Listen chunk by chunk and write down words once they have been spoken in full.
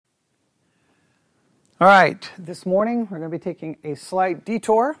All right, this morning we're going to be taking a slight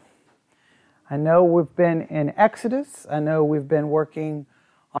detour. I know we've been in Exodus. I know we've been working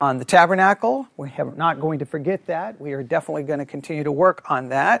on the tabernacle. We are not going to forget that. We are definitely going to continue to work on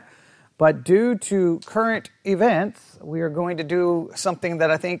that. But due to current events, we are going to do something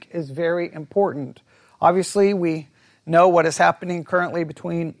that I think is very important. Obviously, we know what is happening currently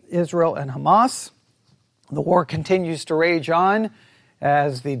between Israel and Hamas. The war continues to rage on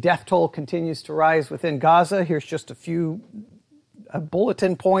as the death toll continues to rise within Gaza. Here's just a few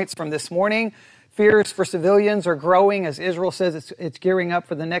bulletin points from this morning. Fears for civilians are growing as Israel says it's gearing up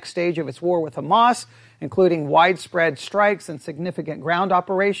for the next stage of its war with Hamas, including widespread strikes and significant ground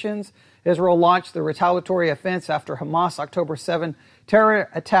operations. Israel launched the retaliatory offense after Hamas' October 7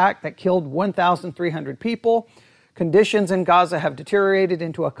 terror attack that killed 1,300 people. Conditions in Gaza have deteriorated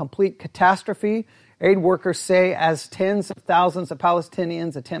into a complete catastrophe. Aid workers say as tens of thousands of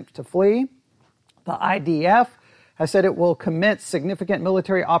Palestinians attempt to flee. The IDF has said it will commence significant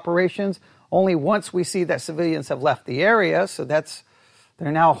military operations only once we see that civilians have left the area. So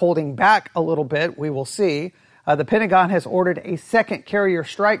they're now holding back a little bit. We will see. The Pentagon has ordered a second carrier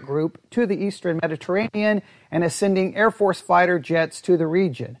strike group to the eastern Mediterranean and is sending Air Force fighter jets to the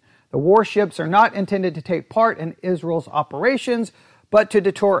region. The warships are not intended to take part in Israel's operations, but to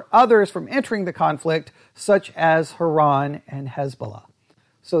deter others from entering the conflict, such as Iran and Hezbollah.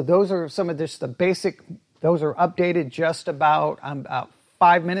 So those are some of the basic, those are updated just about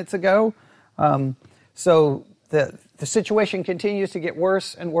 5 minutes ago. So the situation continues to get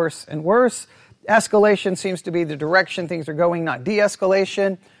worse and worse and worse. Escalation seems to be the direction things are going, not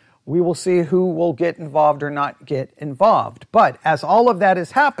de-escalation. We will see who will get involved or not get involved. But as all of that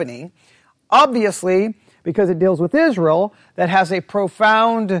is happening, obviously, because it deals with Israel, that has a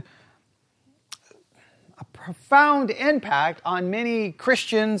profound impact on many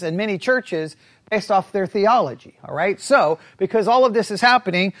Christians and many churches based off their theology, all right? So, because all of this is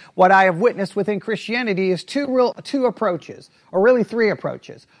happening, what I have witnessed within Christianity is two approaches, or really three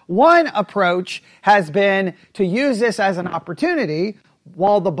approaches. One approach has been to use this as an opportunity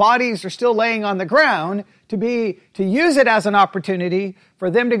while the bodies are still laying on the ground to use it as an opportunity for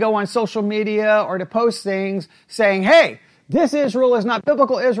them to go on social media or to post things saying, hey, this Israel is not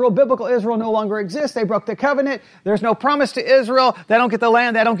biblical Israel. Biblical Israel no longer exists. They broke the covenant. There's no promise to Israel. They don't get the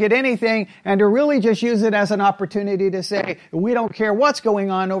land. They don't get anything. And to really just use it as an opportunity to say, we don't care what's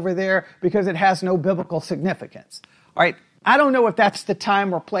going on over there because it has no biblical significance. All right. I don't know if that's the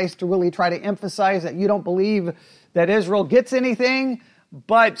time or place to really try to emphasize that you don't believe that Israel gets anything,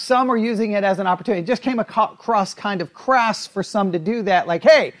 but some are using it as an opportunity. It just came across kind of crass for some to do that. Like,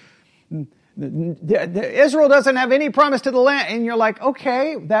 hey, Israel doesn't have any promise to the land. And you're like,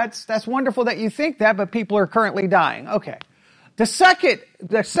 okay, that's wonderful that you think that, but people are currently dying. Okay. The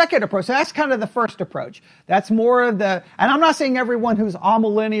second approach, so that's kind of the first approach. That's more of and I'm not saying everyone who's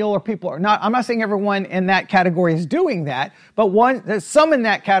amillennial or people are not, I'm not saying everyone in that category is doing that, but some in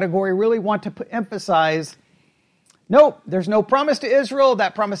that category really want to emphasize, nope, there's no promise to Israel.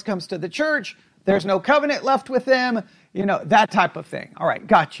 That promise comes to the church. There's no covenant left with them. That type of thing. All right,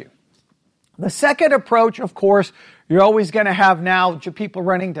 got you. The second approach, of course, you're always going to have now people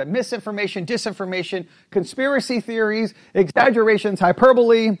running to misinformation, disinformation, conspiracy theories, exaggerations,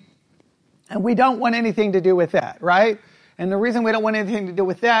 hyperbole, and we don't want anything to do with that, right? And the reason we don't want anything to do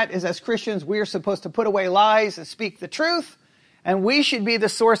with that is as Christians, we are supposed to put away lies and speak the truth, and we should be the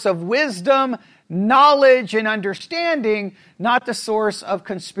source of wisdom, knowledge, and understanding, not the source of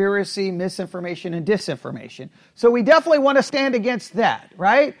conspiracy, misinformation, and disinformation. So we definitely want to stand against that,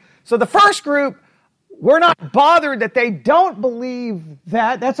 right? So the first group, we're not bothered that they don't believe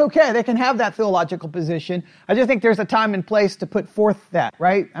that. That's okay. They can have that theological position. I just think there's a time and place to put forth that,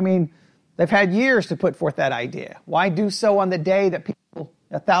 right? I mean, they've had years to put forth that idea. Why do so on the day that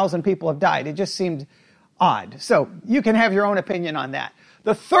 1,000 people have died? It just seemed odd. So you can have your own opinion on that.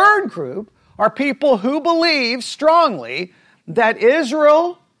 The third group are people who believe strongly that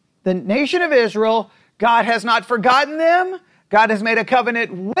Israel, the nation of Israel, God has not forgotten them. God has made a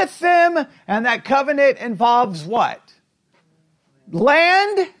covenant with them, and that covenant involves what?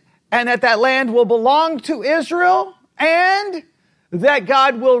 Land, and that land will belong to Israel, and that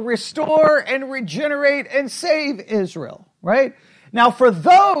God will restore and regenerate and save Israel, right? Now, for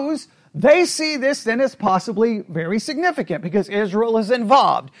those, they see this then as possibly very significant because Israel is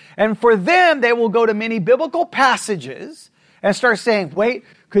involved. And for them, they will go to many biblical passages and start saying, wait,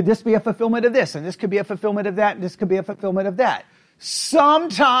 could this be a fulfillment of this? And this could be a fulfillment of that, and this could be a fulfillment of that.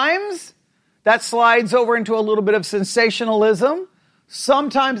 Sometimes that slides over into a little bit of sensationalism.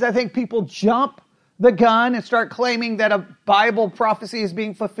 Sometimes I think people jump the gun and start claiming that a Bible prophecy is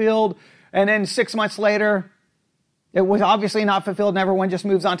being fulfilled and then 6 months later, it was obviously not fulfilled, and everyone just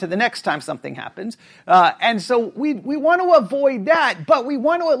moves on to the next time something happens. And so we want to avoid that, but we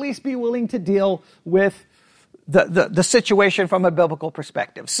want to at least be willing to deal with the situation from a biblical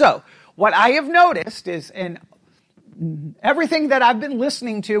perspective. So what I have noticed is, in everything that I've been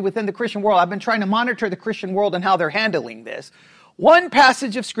listening to within the Christian world, I've been trying to monitor the Christian world and how they're handling this. One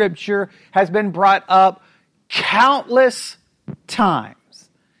passage of Scripture has been brought up countless times,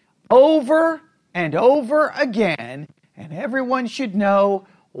 over and over again, and everyone should know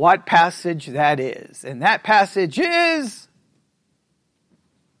what passage that is. And that passage is...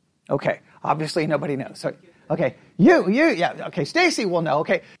 Okay, obviously nobody knows. So, okay, yeah, okay, Stacy will know.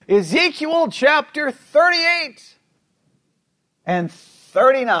 Okay, Ezekiel chapter 38 and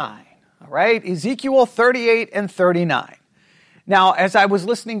 39. All right, Ezekiel 38 and 39. Now, as I was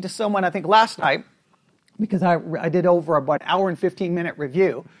listening to someone, I think last night, because I did over about an hour and 15-minute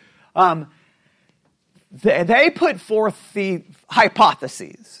review, they put forth the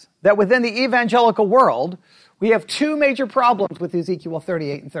hypotheses that within the evangelical world, we have two major problems with Ezekiel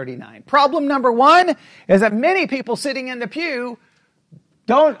 38 and 39. Problem number one is that many people sitting in the pew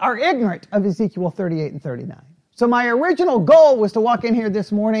are ignorant of Ezekiel 38 and 39. So my original goal was to walk in here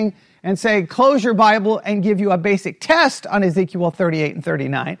this morning and say, close your Bible and give you a basic test on Ezekiel 38 and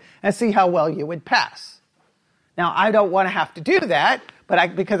 39 and see how well you would pass. Now, I don't want to have to do that,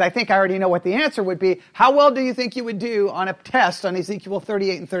 because I think I already know what the answer would be. How well do you think you would do on a test on Ezekiel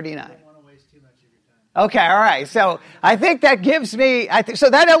 38 and 39? I don't want to waste too much of your time. Okay, all right. So I think that gives me, so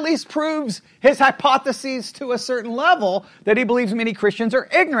that at least proves his hypotheses to a certain level that he believes many Christians are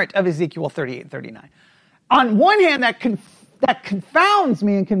ignorant of Ezekiel 38 and 39. On one hand, that confounds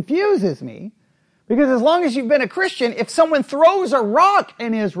me and confuses me, because as long as you've been a Christian, if someone throws a rock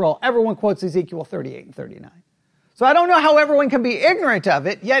in Israel, everyone quotes Ezekiel 38 and 39. So I don't know how everyone can be ignorant of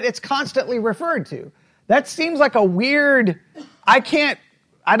it, yet it's constantly referred to. That seems like a weird, I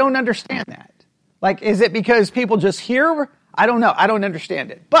don't understand that. Like, is it because people just hear? I don't know. I don't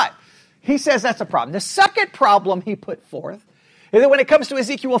understand it. But he says that's a problem. The second problem he put forth is that when it comes to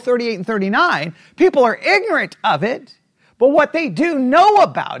Ezekiel 38 and 39, people are ignorant of it, but what they do know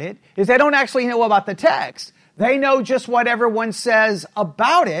about it is they don't actually know about the text. They know just what everyone says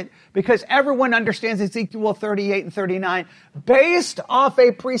about it, because everyone understands Ezekiel 38 and 39 based off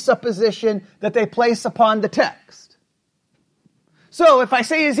a presupposition that they place upon the text. So if I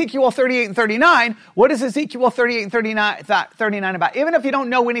say Ezekiel 38 and 39, what is Ezekiel 38 and 39 about? Even if you don't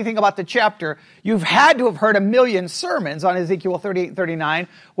know anything about the chapter, you've had to have heard a million sermons on Ezekiel 38 and 39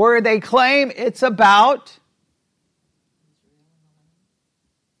 where they claim it's about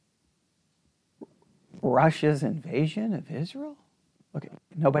Russia's invasion of Israel? Okay,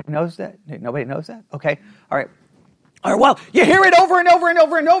 nobody knows that? Nobody knows that? Okay, all right. All right, well, you hear it over and over and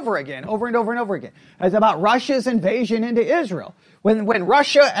over and over again, over and over and over again. It's about Russia's invasion into Israel. When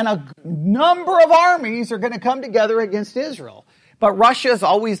Russia and a number of armies are going to come together against Israel. But Russia is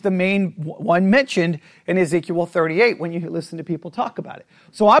always the main one mentioned in Ezekiel 38 when you listen to people talk about it.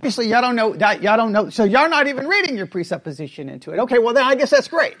 So obviously y'all don't know, so y'all not even reading your presupposition into it. Okay, well then I guess that's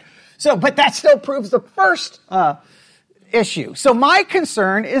great. So, but that still proves the first issue. So my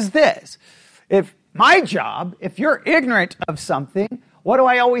concern is this. If you're ignorant of something, what do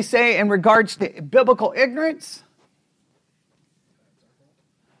I always say in regards to biblical ignorance?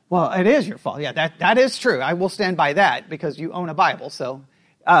 Well, it is your fault. Yeah, that is true. I will stand by that because you own a Bible. So,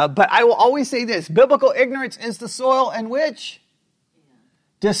 but I will always say this. Biblical ignorance is the soil in which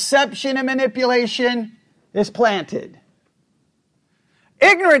deception and manipulation is planted.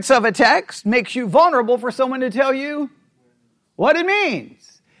 Ignorance of a text makes you vulnerable for someone to tell you what it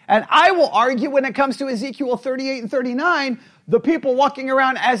means. And I will argue when it comes to Ezekiel 38 and 39, the people walking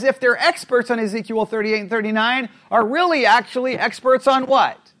around as if they're experts on Ezekiel 38 and 39 are really actually experts on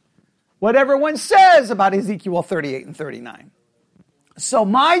what? What everyone says about Ezekiel 38 and 39. So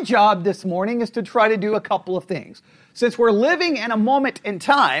my job this morning is to try to do a couple of things. Since we're living in a moment in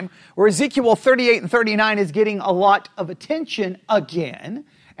time where Ezekiel 38 and 39 is getting a lot of attention again,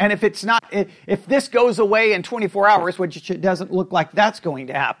 and if this goes away in 24 hours, which it doesn't look like that's going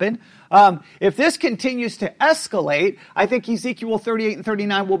to happen, if this continues to escalate, I think Ezekiel 38 and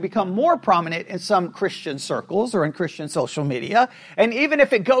 39 will become more prominent in some Christian circles or in Christian social media. And even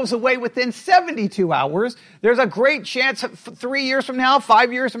if it goes away within 72 hours, there's a great chance 3 years from now,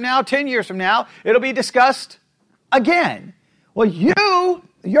 5 years from now, 10 years from now, it'll be discussed again. Well,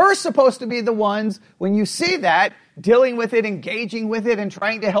 you're supposed to be the ones, when you see that, dealing with it, engaging with it, and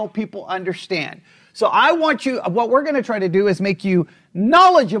trying to help people understand. So what we're going to try to do is make you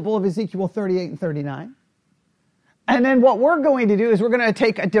knowledgeable of Ezekiel 38 and 39, And then what we're going to do is we're going to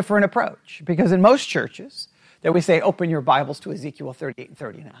take a different approach. Because in most churches, that we say, open your Bibles to Ezekiel 38 and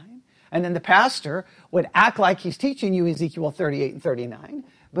 39. And then the pastor would act like he's teaching you Ezekiel 38 and 39.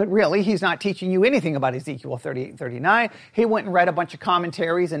 But really, he's not teaching you anything about Ezekiel 38 and 39. He went and read a bunch of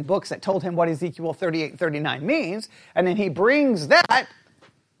commentaries and books that told him what Ezekiel 38 and 39 means. And then he brings that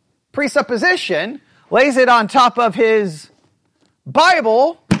presupposition, lays it on top of his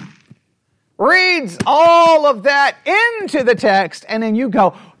Bible, reads all of that into the text, and then you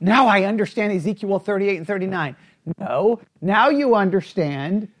go, now I understand Ezekiel 38 and 39. No, now you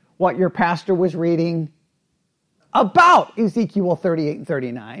understand what your pastor was reading about Ezekiel 38 and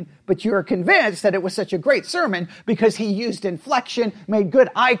 39, but you're convinced that it was such a great sermon because he used inflection, made good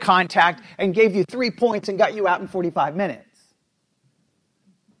eye contact, and gave you 3 points and got you out in 45 minutes.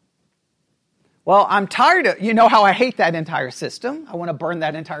 Well, I'm tired of, you know how I hate that entire system. I want to burn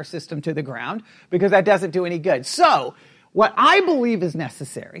that entire system to the ground because that doesn't do any good. So, what I believe is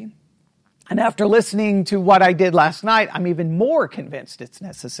necessary, and after listening to what I did last night, I'm even more convinced it's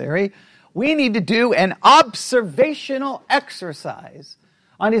necessary. We need to do an observational exercise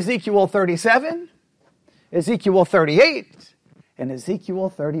on Ezekiel 37, Ezekiel 38, and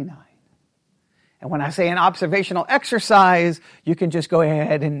Ezekiel 39. And when I say an observational exercise, you can just go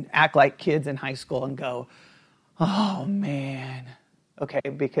ahead and act like kids in high school and go, oh man. Okay,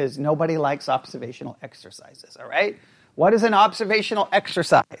 because nobody likes observational exercises, all right? What is an observational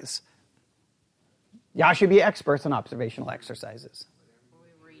exercise? Y'all should be experts on observational exercises.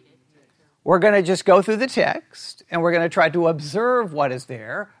 We're going to just go through the text, and we're going to try to observe what is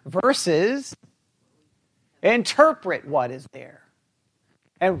there versus interpret what is there.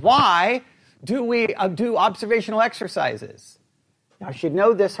 And why do we do observational exercises? Y'all should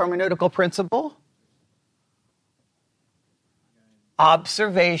know this hermeneutical principle.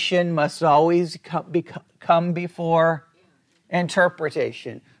 Observation must always come before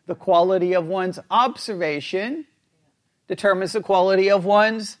interpretation. The quality of one's observation determines the quality of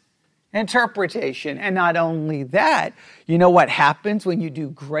one's interpretation. And not only that, you know what happens when you do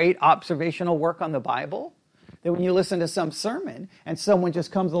great observational work on the Bible? That when you listen to some sermon and someone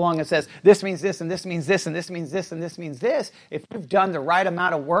just comes along and says, this means this, and this means this, and this means this, and this means this, if you've done the right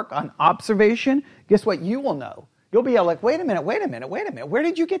amount of work on observation, guess what you will know? You'll be like, wait a minute, where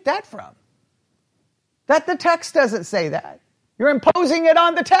did you get that from? That the text doesn't say that. You're imposing it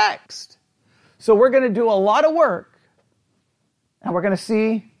on the text. So we're going to do a lot of work, and we're going to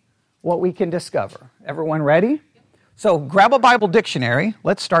see what we can discover. Everyone ready? So grab a Bible dictionary.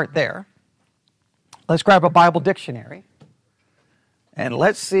 Let's start there. Let's grab a Bible dictionary, and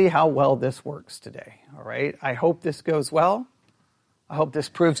let's see how well this works today. All right? I hope this goes well. I hope this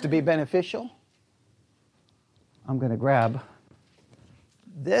proves to be beneficial. I'm going to grab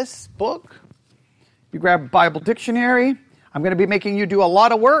this book. You grab a Bible dictionary. I'm going to be making you do a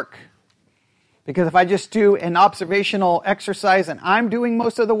lot of work, because if I just do an observational exercise and I'm doing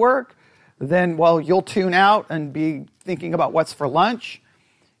most of the work, then, well, you'll tune out and be thinking about what's for lunch,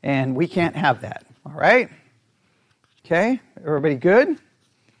 and we can't have that. All right? Okay, everybody good? All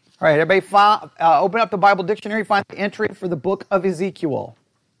right, everybody open up the Bible dictionary, find the entry for the book of Ezekiel.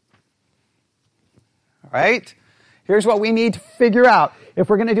 All right? Here's what we need to figure out. If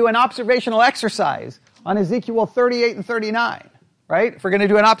we're going to do an observational exercise on Ezekiel 38 and 39, right? If we're going to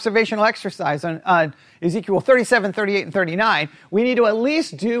do an observational exercise on Ezekiel 37, 38, and 39, we need to at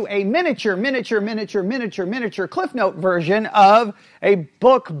least do a miniature Cliff Note version of a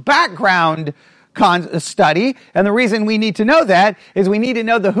book background study. And the reason we need to know that is we need to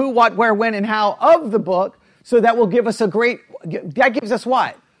know the who, what, where, when, and how of the book, so that will give us that gives us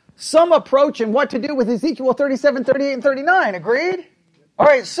what? Some approach in what to do with Ezekiel 37, 38, and 39. Agreed? All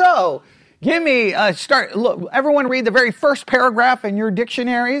right, so give me look, everyone read the very first paragraph in your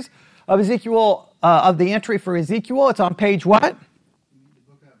dictionaries of Ezekiel, of the entry for Ezekiel. It's on page what?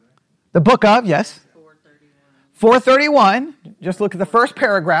 The book of, yes. 431. Just look at the first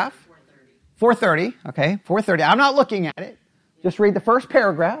paragraph. 430, okay, 430. I'm not looking at it. Just read the first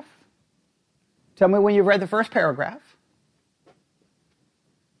paragraph. Tell me when you've read the first paragraph.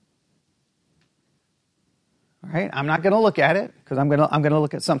 All right, I'm not going to look at it because I'm going to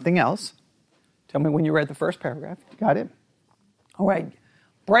look at something else. Tell me when you read the first paragraph. Got it? All right.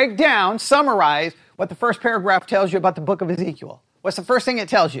 Break down, summarize what the first paragraph tells you about the book of Ezekiel. What's the first thing it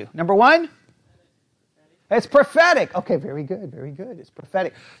tells you? Number one? It's prophetic. Okay, very good, very good. It's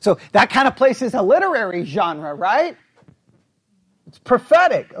prophetic. So that kind of places a literary genre, right? It's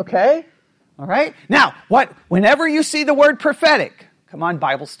prophetic, okay? All right? Now, whenever you see the word prophetic, come on,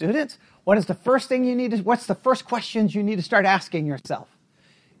 Bible students, what's the first questions you need to start asking yourself?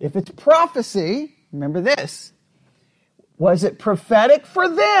 If it's prophecy, remember this, Was it prophetic for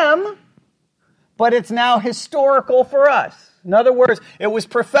them, but it's now historical for us? In other words, it was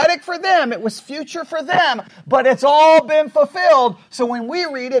prophetic for them, it was future for them, but it's all been fulfilled. So when we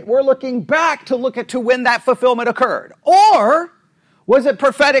read it, we're looking back to look at to when that fulfillment occurred. Or was it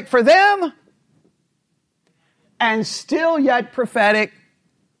prophetic for them and still yet prophetic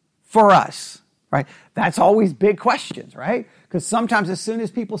for us? Right? That's always big questions, right? Because sometimes as soon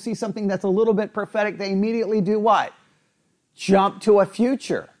as people see something that's a little bit prophetic, they immediately do what? Jump to a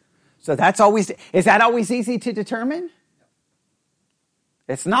future. So is that always easy to determine?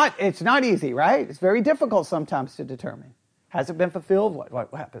 It's not easy, right? It's very difficult sometimes to determine. Has it been fulfilled? What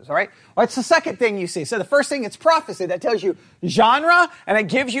happens, all right? What's the second thing you see? So the first thing, it's prophecy. That tells you genre, and it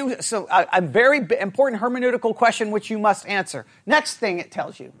gives you a very important hermeneutical question which you must answer. Next thing it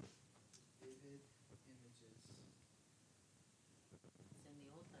tells you.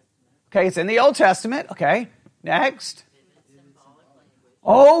 Okay, it's in the Old Testament. Okay, next.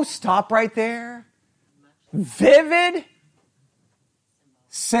 Oh, stop right there. Vivid,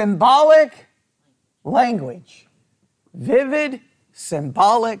 symbolic language. Vivid,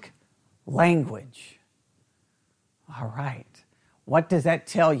 symbolic language. All right. What does that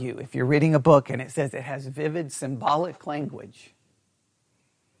tell you if you're reading a book and it says it has vivid, symbolic language?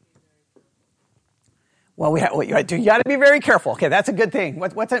 Well, you got to be very careful. Okay, that's a good thing.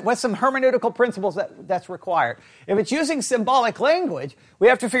 What's some hermeneutical principles that's required? If it's using symbolic language, we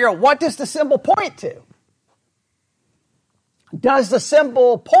have to figure out, what does the symbol point to? Does the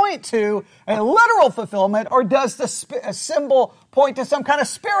symbol point to a literal fulfillment, or does the symbol point to some kind of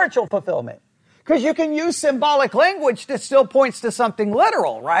spiritual fulfillment? Because you can use symbolic language that still points to something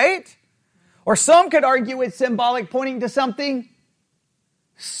literal, right? Or some could argue it's symbolic pointing to something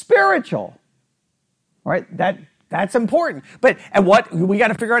spiritual. Right? That's important. And we got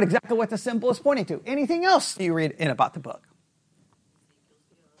to figure out exactly what the symbol is pointing to. Anything else you read in about the book?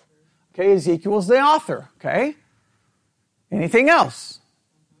 Okay, Ezekiel's the author. Okay. Anything else?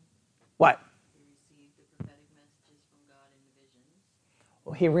 What?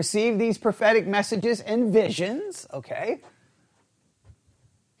 He received these prophetic messages in visions. Okay.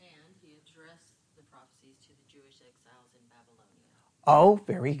 And he addressed the prophecies to the Jewish exiles in Babylonia. Oh,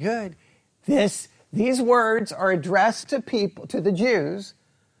 very good. These words are addressed to people, to the Jews,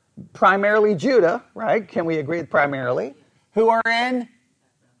 primarily Judah, right? Can we agree primarily? Who are in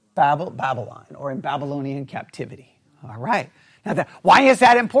Babylon or in Babylonian captivity. All right. Now, why is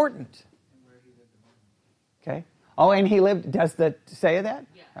that important? Okay. Oh, and he lived, does the say that?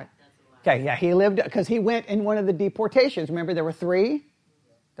 Yeah. Right. Okay, yeah, he lived, because he went in one of the deportations. Remember, there were three?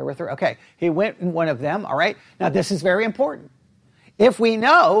 There were three. Okay, he went in one of them, all right? Now, this is very important. If we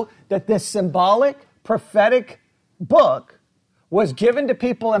know that this symbolic, prophetic book was given to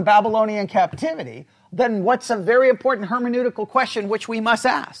people in Babylonian captivity, then what's a very important hermeneutical question which we must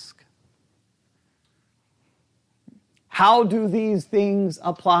ask? How do these things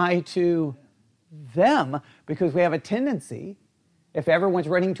apply to them? Because we have a tendency, if everyone's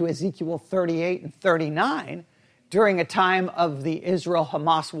running to Ezekiel 38 and 39, during a time of the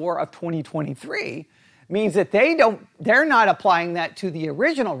Israel-Hamas war of 2023, means that they're not applying that to the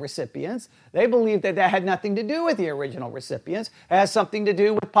original recipients. They believe that had nothing to do with the original recipients. It has something to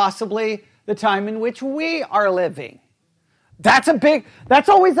do with possibly the time in which we are living. That's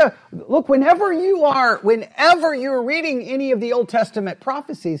always look, whenever you're reading any of the Old Testament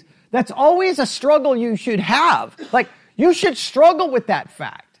prophecies, that's always a struggle you should have. Like, you should struggle with that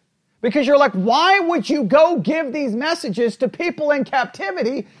fact. Because you're like, why would you go give these messages to people in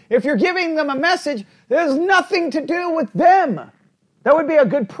captivity if you're giving them a message that has nothing to do with them? That would be a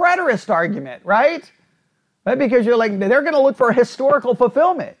good preterist argument, right? Because you're like, they're going to look for a historical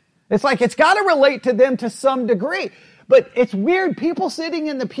fulfillment. It's like, it's got to relate to them to some degree. But it's weird, people sitting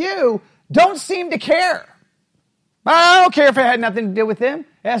in the pew don't seem to care. I don't care if it had nothing to do with them.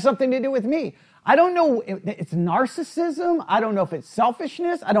 It has something to do with me. I don't know if it's narcissism. I don't know if it's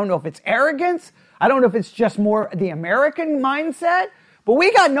selfishness. I don't know if it's arrogance. I don't know if it's just more the American mindset. But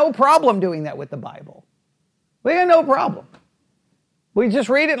we got no problem doing that with the Bible. We got no problem. We just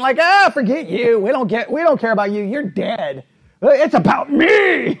read it and like, forget you. We don't care about you. You're dead. It's about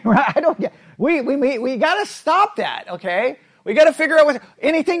me. Right? We got to stop that, okay? We got to figure out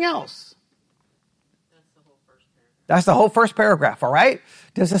anything else. That's the whole first paragraph, all right?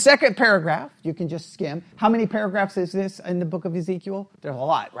 There's a second paragraph. You can just skim. How many paragraphs is this in the book of Ezekiel? There's a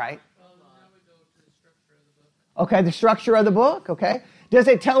lot, right? Okay, the structure of the book, okay. Does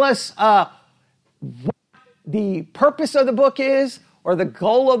it tell us what the purpose of the book is, or the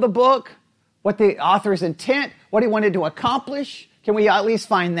goal of the book, what the author's intent, what he wanted to accomplish? Can we at least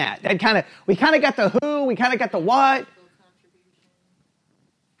find that? We kind of got the who, we kind of got the what.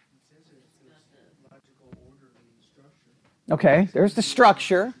 Logical, orderly structure. Okay, there's the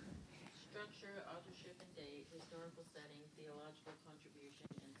structure. Structure, authorship and date, historical setting, theological contribution,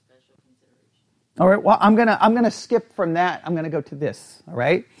 and special consideration. All right, well, I'm gonna skip from that. I'm gonna go to this. All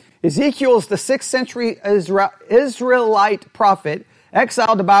right, Ezekiel is the 6th century Israelite prophet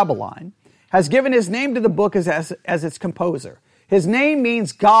exiled to Babylon, has given his name to the book as its composer. His name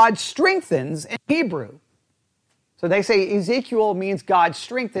means God strengthens in Hebrew. So they say Ezekiel means God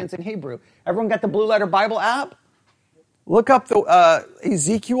strengthens in Hebrew. Everyone got the Blue Letter Bible app? Look up the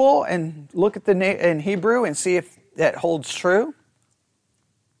Ezekiel and look at the name in Hebrew and see if that holds true.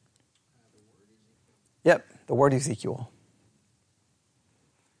 Yep, the word Ezekiel.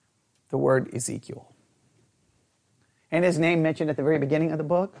 The word Ezekiel. And his name mentioned at the very beginning of the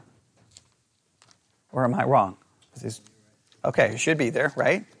book? Or am I wrong? Okay, it should be there,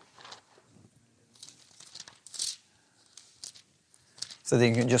 right? So then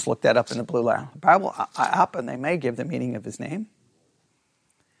you can just look that up in the Blue Letter Bible app, and they may give the meaning of his name.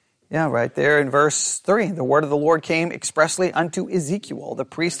 Yeah, right there in verse 3. The word of the Lord came expressly unto Ezekiel, the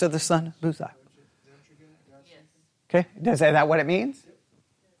priest of the son of Buzi. Okay, is that what it means?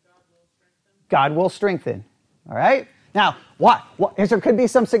 God will strengthen. All right? Now, what there could be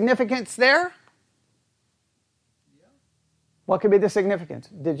some significance there? What could be the significance?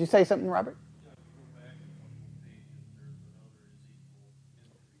 Did you say something, Robert?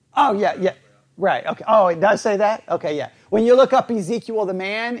 Oh, yeah. Right, okay. Oh, it does say that? Okay, yeah. When you look up Ezekiel the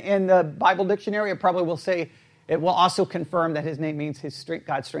man in the Bible dictionary, it probably will say, it will also confirm that his name means his strength,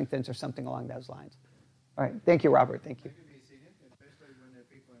 God strengthens or something along those lines. All right, thank you, Robert. Thank you.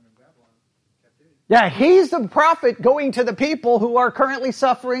 Yeah, he's the prophet going to the people who are currently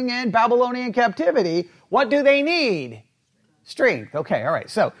suffering in Babylonian captivity. What do they need? Strength. Okay, all right.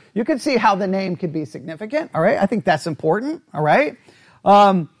 So you can see how the name could be significant. All right, I think that's important. All right.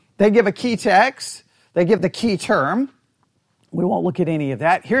 They give a key text. They give the key term. We won't look at any of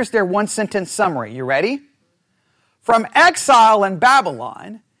that. Here's their one-sentence summary. You ready? From exile in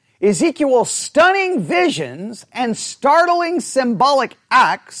Babylon, Ezekiel's stunning visions and startling symbolic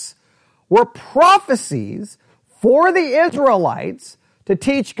acts were prophecies for the Israelites to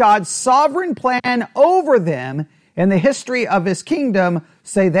teach God's sovereign plan over them in the history of his kingdom,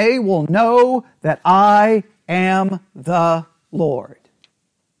 so they will know that I am the Lord.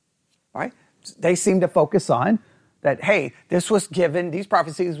 All right? They seem to focus on that, hey, these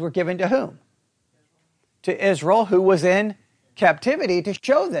prophecies were given to whom? To Israel, who was in captivity, to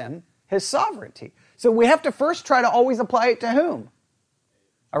show them his sovereignty. So we have to first try to always apply it to whom?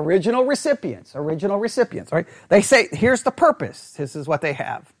 Original recipients, right? They say, here's the purpose. This is what they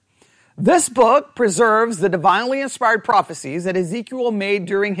have. This book preserves the divinely inspired prophecies that Ezekiel made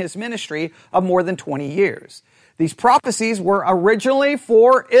during his ministry of more than 20 years. These prophecies were originally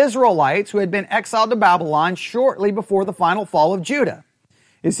for Israelites who had been exiled to Babylon shortly before the final fall of Judah.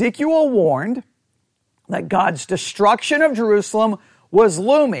 Ezekiel warned that God's destruction of Jerusalem was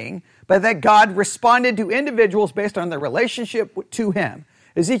looming, but that God responded to individuals based on their relationship to him.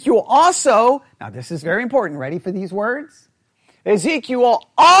 Ezekiel also, now this is very important, ready for these words? Ezekiel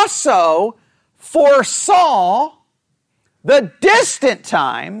also foresaw the distant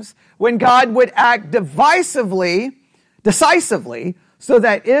times when God would act decisively, so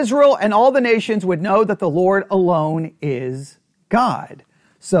that Israel and all the nations would know that the Lord alone is God.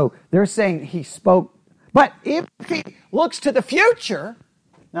 So they're saying he spoke, but if he looks to the future,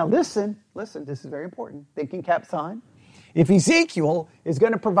 now listen, this is very important, thinking caps on. If Ezekiel is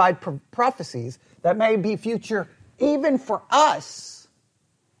going to provide prophecies that may be future even for us,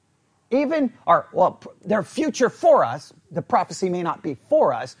 they're future for us, the prophecy may not be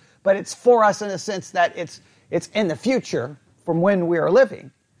for us, but it's for us in the sense that it's in the future from when we are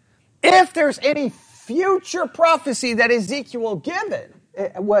living. If there's any future prophecy that Ezekiel gives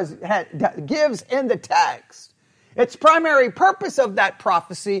in the text, its primary purpose of that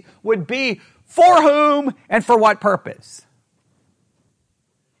prophecy would be for whom and for what purpose?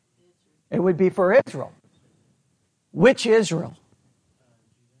 It would be for Israel. Which Israel?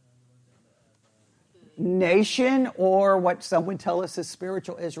 Nation, or what some would tell us is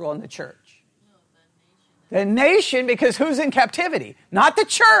spiritual Israel in the church? The nation, because who's in captivity? Not the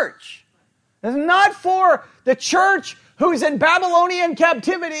church. It's not for the church who's in Babylonian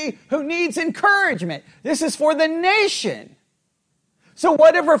captivity who needs encouragement. This is for the nation. So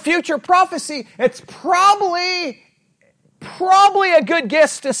whatever future prophecy, it's probably a good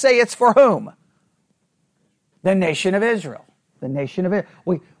guess to say it's for whom? The nation of Israel. The nation of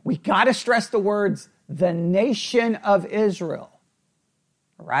Israel. We got to stress the words, the nation of Israel.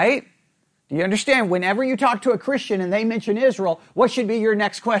 Right? Do you understand? Whenever you talk to a Christian and they mention Israel, what should be your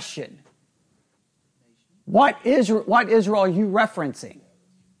next question? What Israel are you referencing?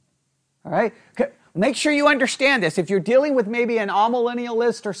 All right? Make sure you understand this. If you're dealing with maybe an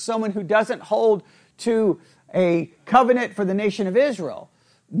amillennialist or someone who doesn't hold to a covenant for the nation of Israel,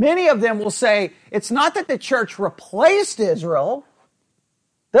 many of them will say, it's not that the church replaced Israel.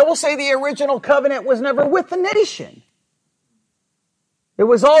 They will say the original covenant was never with the nation. It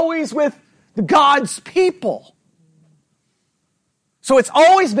was always with God's people. So it's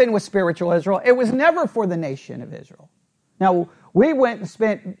always been with spiritual Israel. It was never for the nation of Israel. Now, we went and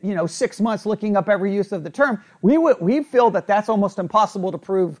spent, 6 months looking up every use of the term. We feel that that's almost impossible to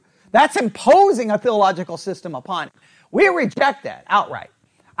prove. That's imposing a theological system upon it. We reject that outright.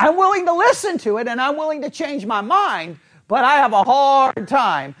 I'm willing to listen to it, and I'm willing to change my mind, but I have a hard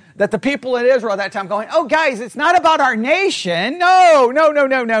time that the people in Israel at that time going, oh, guys, it's not about our nation.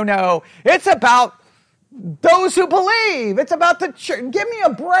 No. It's about those who believe. It's about the church. Give me a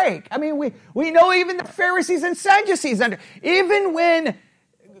break. I mean, we know even the Pharisees and Sadducees even when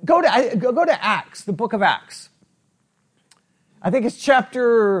go to Acts, the book of Acts. I think it's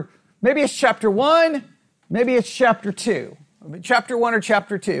chapter 1, maybe it's chapter 2. Chapter 1 or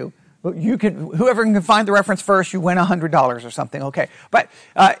chapter 2. Whoever can find the reference first, you win $100 or something. Okay. But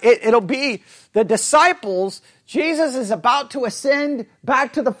it'll be the disciples. Jesus is about to ascend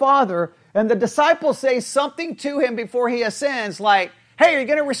back to the Father, and the disciples say something to him before he ascends, like, hey, are you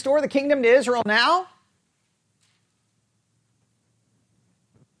going to restore the kingdom to Israel now?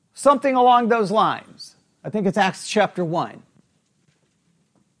 Something along those lines. I think it's Acts chapter 1.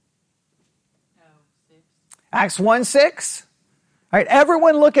 Acts 1:6. All right,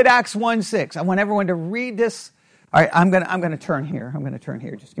 everyone look at Acts 1:6. I want everyone to read this. All right, I'm going to turn here.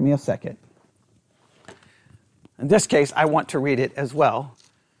 Just give me a second. In this case, I want to read it as well.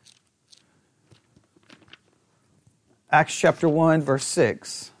 Acts chapter 1, verse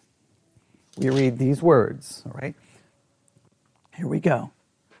 6. We read these words, all right? Here we go.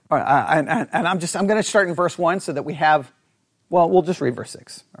 All right, and I'm going to start in verse 1 so that we have, we'll just read verse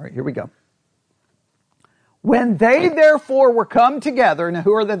 6. All right, here we go. When they therefore were come together, now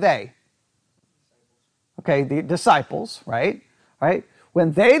who are the they? Okay, the disciples, right? Right?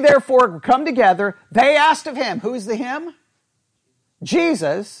 When they therefore come together, they asked of him, who's the him?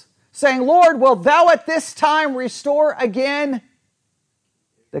 Jesus, saying, Lord, wilt thou at this time restore again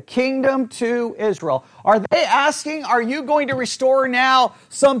the kingdom to Israel? Are they asking, are you going to restore now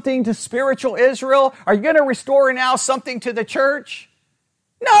something to spiritual Israel? Are you going to restore now something to the church?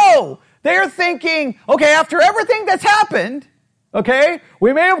 No! They're thinking, okay, after everything that's happened, okay,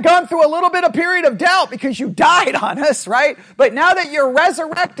 we may have gone through a little bit of period of doubt because you died on us, right? But now that you're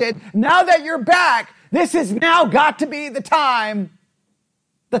resurrected, now that you're back, this has now got to be the time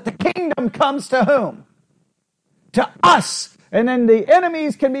that the kingdom comes to whom? To us. And then the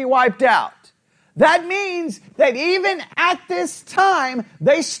enemies can be wiped out. That means that even at this time,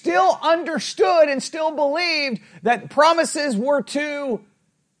 they still understood and still believed that promises were to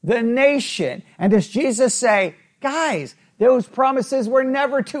the nation. And does Jesus say, guys, those promises were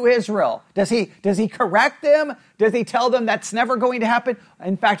never to Israel? Does he correct them? Does he tell them that's never going to happen?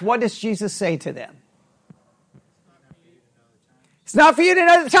 In fact, what does Jesus say to them? It's not for you to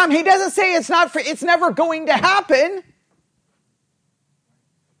know the time. He doesn't say it's never going to happen.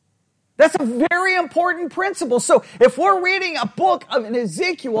 That's a very important principle. So if we're reading a book of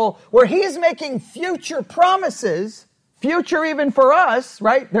Ezekiel where he's making future promises, future even for us,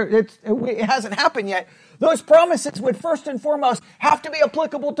 right? It hasn't happened yet. Those promises would first and foremost have to be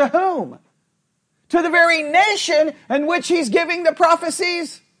applicable to whom? To the very nation in which he's giving the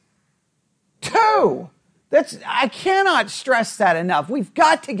prophecies to. I cannot stress that enough. We've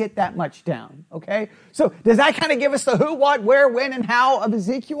got to get that much down, okay? So does that kind of give us the who, what, where, when, and how of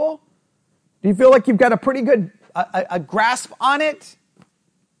Ezekiel? Do you feel like you've got a pretty good a grasp on it?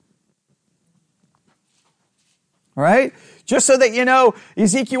 All right? Just so that you know,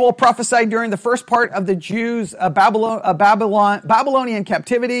 Ezekiel prophesied during the first part of the Jews' Babylonian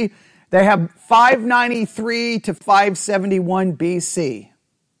captivity. They have 593 to 571 BC.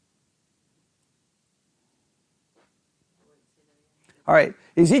 All right.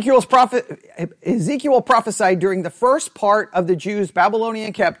 Ezekiel prophesied during the first part of the Jews'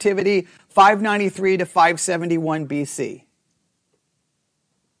 Babylonian captivity, 593 to 571 BC.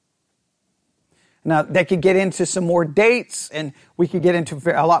 Now, they could get into some more dates, and we could get into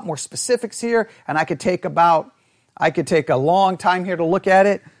a lot more specifics here, and I could take a long time here to look at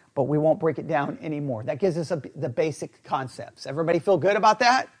it, but we won't break it down anymore. That gives us the basic concepts. Everybody feel good about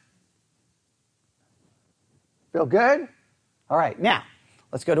that? Feel good? All right, now,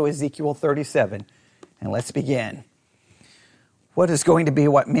 let's go to Ezekiel 37, and let's begin. what is going to be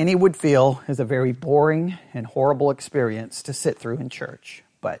what many would feel is a very boring and horrible experience to sit through in church.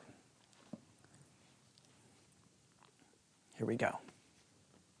 But here we go.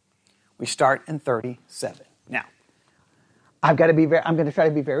 We start in 37. Now, I'm going to try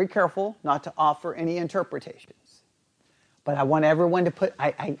to be very careful not to offer any interpretations. But I want everyone to put,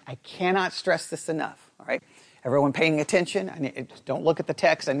 I cannot stress this enough, all right? Everyone paying attention, don't look at the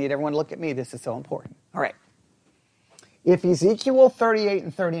text, I need everyone to look at me, this is so important. All right. If Ezekiel 38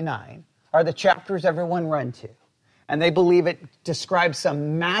 and 39 are the chapters everyone run to, and they believe it describes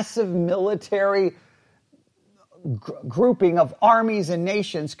some massive military grouping of armies and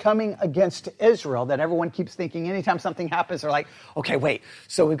nations coming against Israel, that everyone keeps thinking anytime something happens, they're like, okay, wait,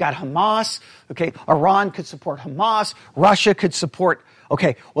 so we've got Hamas, okay, Iran could support Hamas, Russia could support,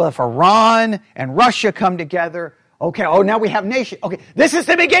 okay, well, if Iran and Russia come together, okay, oh, now we have nation. Okay, this is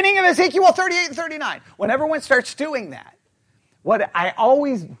the beginning of Ezekiel 38 and 39. When everyone starts doing that, what I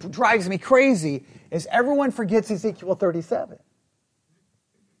always drives me crazy is everyone forgets Ezekiel 37.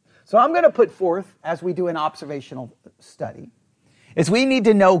 So I'm going to put forth, as we do an observational study, is we need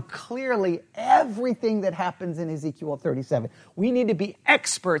to know clearly everything that happens in Ezekiel 37. We need to be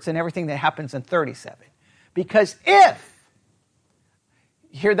experts in everything that happens in 37. Because if,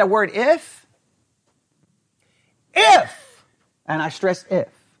 hear that word if, and I stress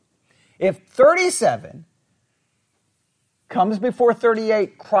if 37 comes before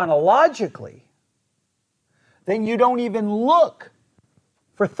 38 chronologically, then you don't even look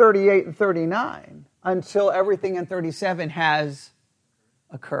for 38 and 39 until everything in 37 has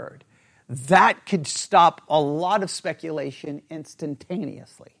occurred. That could stop a lot of speculation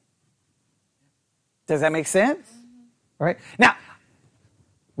instantaneously. Does that make sense? All right. Now,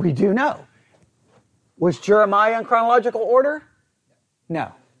 we do know. Was Jeremiah in chronological order?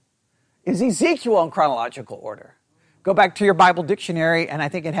 No. Is Ezekiel in chronological order? Go back to your Bible dictionary, and I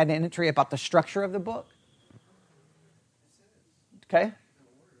think it had an entry about the structure of the book. Okay?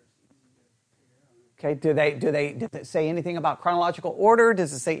 Okay, does it say anything about chronological order?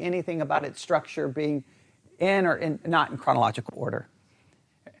 Does it say anything about its structure being in or not in chronological order?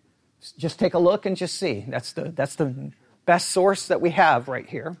 Just take a look and just see. That's the best source that we have right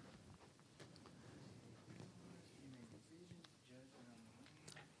here.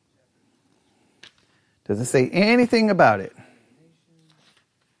 Does it say anything about it?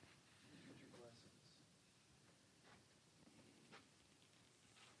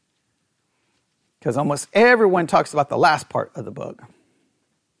 Because almost everyone talks about the last part of the book.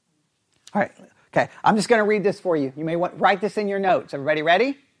 All right, okay, I'm just going to read this for you. You may write this in your notes. Everybody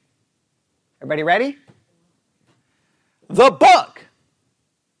ready? Everybody ready? The book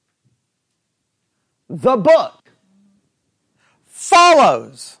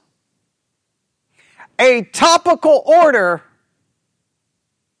follows a topical order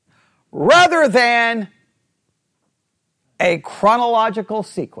rather than a chronological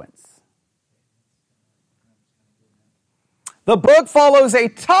sequence. The book follows a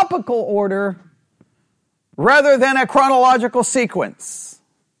topical order rather than a chronological sequence.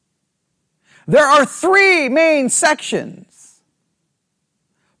 There are three main sections.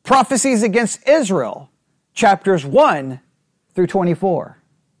 Prophecies against Israel, chapters 1 through 24.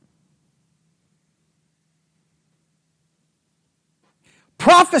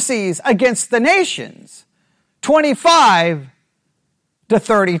 Prophecies against the nations, 25 to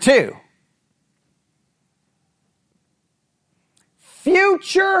 32.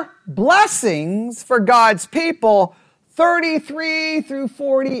 Future blessings for God's people, 33 through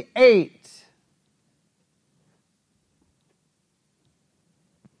 48.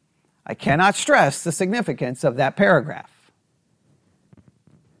 I cannot stress the significance of that paragraph.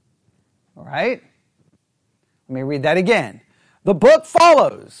 All right? Let me read that again. The book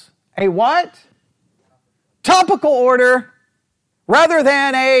follows a what? Topical order rather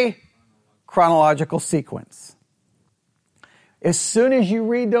than a chronological sequence. As soon as you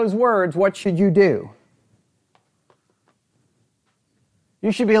read those words, what should you do?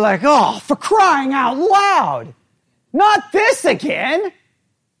 You should be like, oh, for crying out loud, not this again.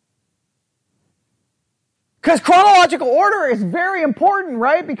 Because chronological order is very important,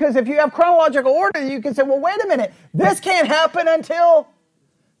 right? Because if you have chronological order, you can say, well, wait a minute, this can't happen until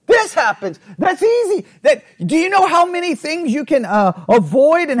this happens. That's easy. Do you know how many things you can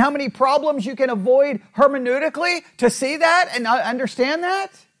avoid and how many problems you can avoid hermeneutically to see that and understand that?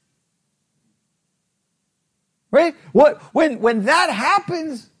 Right? When that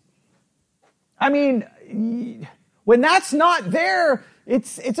happens, I mean, when that's not there,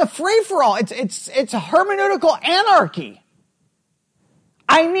 it's a free-for-all. It's a hermeneutical anarchy.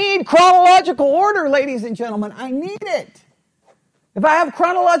 I need chronological order, ladies and gentlemen. I need it. If I have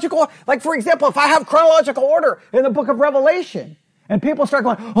chronological, like for example, if I have chronological order in the book of Revelation, and people start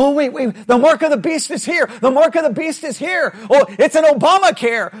going, oh, wait, the mark of the beast is here. The mark of the beast is here. Oh, it's an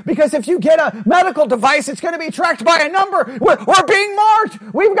Obamacare. Because if you get a medical device, it's going to be tracked by a number. We're being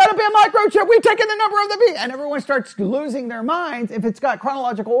marked. We've got to be a microchip. We've taken the number of the beast. And everyone starts losing their minds. If it's got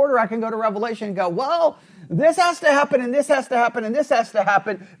chronological order, I can go to Revelation and go, well, this has to happen, and this has to happen, and this has to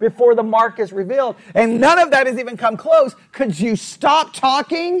happen before the mark is revealed. And none of that has even come close. Could you stop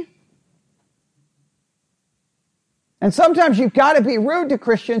talking? And sometimes you've got to be rude to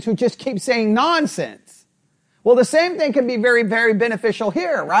Christians who just keep saying nonsense. Well, the same thing can be very, very beneficial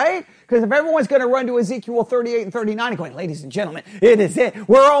here, right? Because if everyone's going to run to Ezekiel 38 and 39 and going, ladies and gentlemen, it is it.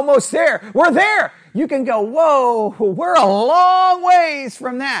 We're almost there. We're there. You can go, whoa, we're a long ways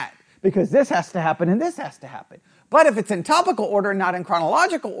from that. Because this has to happen and this has to happen. But if it's in topical order, not in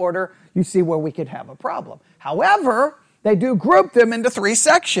chronological order, you see where we could have a problem. However, they do group them into 3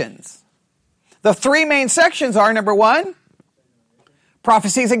 sections. The 3 main sections are, number 1,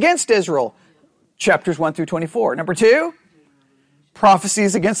 prophecies against Israel, chapters 1 through 24. Number 2,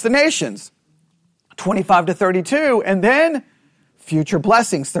 prophecies against the nations, 25 to 32. And then future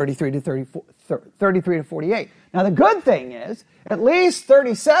blessings, 33 to 48. Now, the good thing is, at least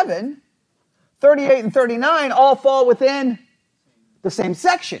 37, 38, and 39 all fall within the same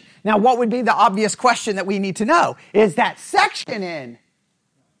section. Now, what would be the obvious question that we need to know? Is that section in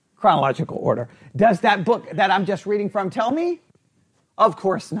chronological order? Does that book that I'm just reading from tell me? Of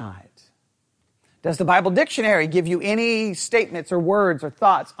course not. Does the Bible dictionary give you any statements or words or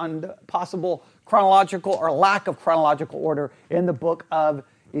thoughts on the possible chronological or lack of chronological order in the book of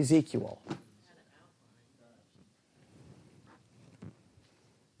Ezekiel?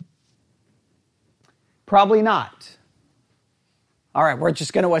 Probably not. All right, we're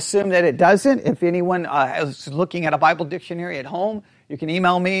just going to assume that it doesn't. If anyone is looking at a Bible dictionary at home, you can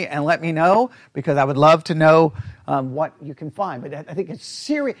email me and let me know, because I would love to know what you can find. But I think it's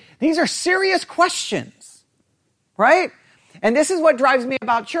serious. These are serious questions, right? And this is what drives me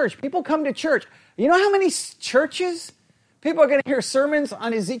about church. People come to church. You know how many churches people are going to hear sermons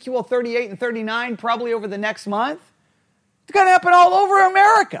on Ezekiel 38 and 39 probably over the next month? It's going to happen all over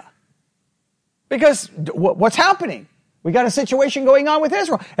America. Because what's happening? We got a situation going on with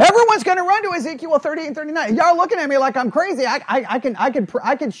Israel. Everyone's going to run to Ezekiel 38 and 39. Y'all looking at me like I'm crazy. I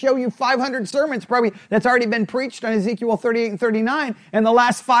can show you 500 sermons probably that's already been preached on Ezekiel 38 and 39 in the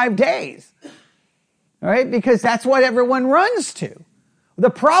last 5 days. All right? Because that's what everyone runs to. The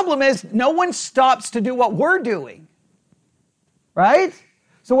problem is no one stops to do what we're doing. Right?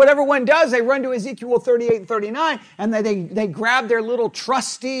 So what everyone does, they run to Ezekiel 38 and 39 and they grab their little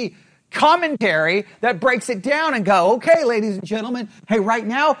trusty commentary that breaks it down and go, okay, ladies and gentlemen, hey, right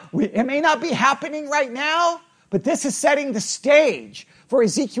now, it may not be happening right now, but this is setting the stage for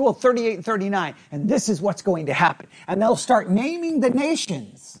Ezekiel 38 and 39, and this is what's going to happen. And they'll start naming the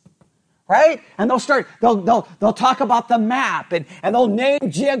nations, right? And they'll talk about the map, and they'll name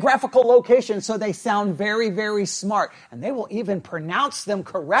geographical locations so they sound very, very smart. And they will even pronounce them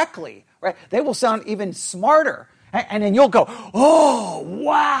correctly, right? They will sound even smarter. And then you'll go, oh,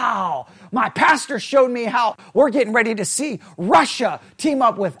 wow. My pastor showed me how we're getting ready to see Russia team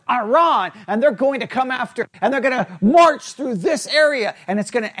up with Iran, and they're going to come after, and they're going to march through this area, and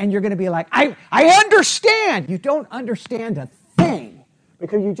you're going to be like, I understand. You don't understand a thing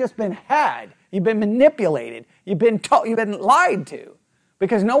because you've just been had. You've been manipulated. You've been lied to,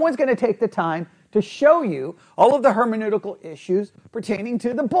 because no one's going to take the time to show you all of the hermeneutical issues pertaining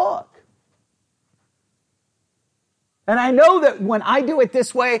to the book. And I know that when I do it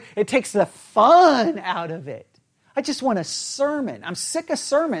this way, it takes the fun out of it. I just want a sermon. I'm sick of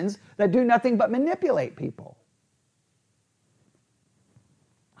sermons that do nothing but manipulate people.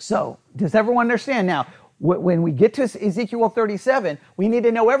 So, does everyone understand now? When we get to Ezekiel 37, we need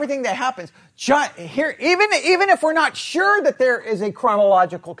to know everything that happens. Here, even if we're not sure that there is a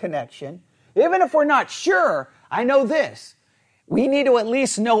chronological connection, even if we're not sure, I know this. We need to at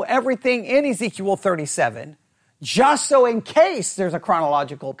least know everything in Ezekiel 37, just so in case there's a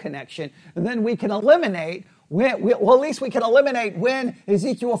chronological connection, then we can eliminate, at least we can eliminate when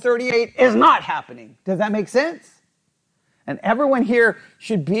Ezekiel 38 is not happening. Does that make sense? And everyone here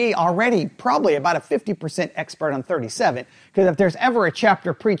should be already probably about a 50% expert on 37, because if there's ever a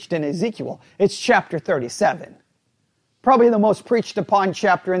chapter preached in Ezekiel, it's chapter 37. Probably the most preached upon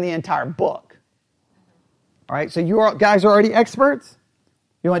chapter in the entire book. All right, so you guys are already experts?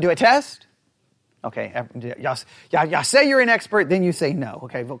 You want to do a test? Okay, y'all say you're an expert, then you say no.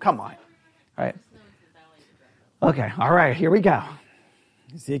 Okay, well, come on. All right. Okay, all right, here we go.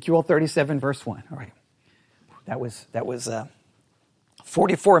 Ezekiel 37, verse 1. All right. That was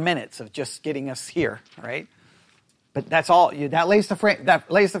 44 minutes of just getting us here, all right? But that's all. That lays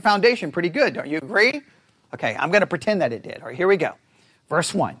the foundation pretty good. Don't you agree? Okay, I'm going to pretend that it did. All right, here we go.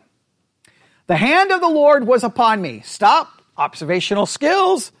 Verse 1. The hand of the Lord was upon me. Stop. Observational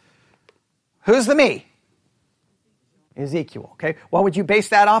skills. Who's the me? Ezekiel. Okay, what would you base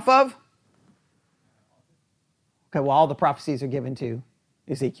that off of? Okay, well, all the prophecies are given to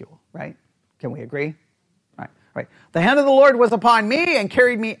Ezekiel, right? Can we agree? All right. The hand of the Lord was upon me and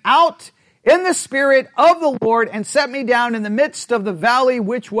carried me out in the spirit of the Lord and set me down in the midst of the valley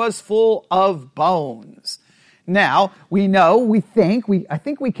which was full of bones. Now, I think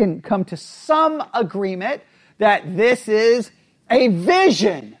we can come to some agreement that this is a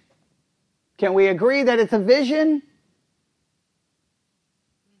vision. Can we agree that it's a vision?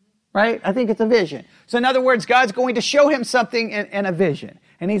 Right? I think it's a vision. So in other words, God's going to show him something in a vision.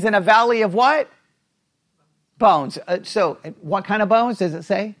 And he's in a valley of what? Bones. So what kind of bones does it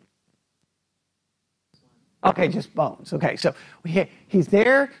say? Okay, just bones. Okay, so he's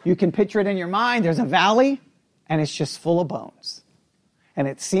there. You can picture it in your mind. There's a valley, and it's just full of bones. And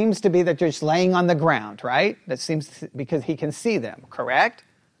it seems to be that they're just laying on the ground, right? That seems because he can see them, correct?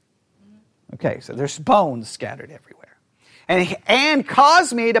 Okay, so there's bones scattered everywhere. And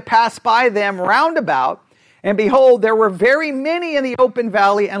caused me to pass by them round about, and behold, there were very many in the open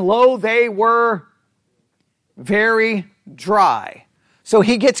valley, and lo, they were very dry. So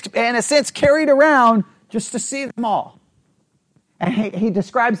he gets, in a sense, carried around just to see them all. And he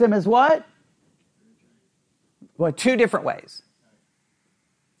describes them as what? Well, two different ways.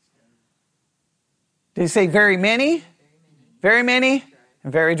 Did he say very many? Very many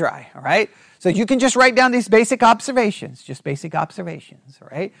and very dry, all right? So you can just write down these basic observations, all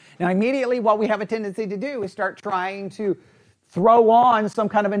right? Now, immediately what we have a tendency to do is start trying to throw on some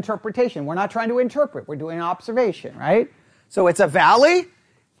kind of interpretation. We're not trying to interpret. We're doing observation, right? So it's a valley.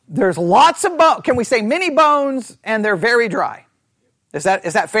 There's lots of bones. Can we say many bones, and they're very dry? Is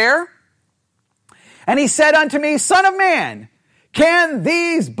that fair? And he said unto me, Son of man, can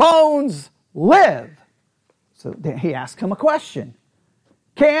these bones live? So he asked him a question.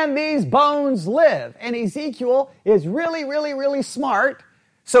 Can these bones live? And Ezekiel is really, really, really smart.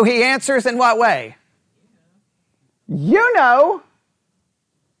 So he answers in what way? You know.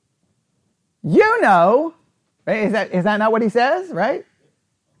 Right? Is that not what he says? Right?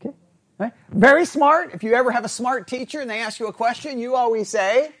 Okay. Right? Very smart. If you ever have a smart teacher and they ask you a question, you always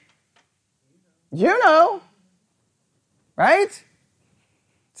say, you know. Right?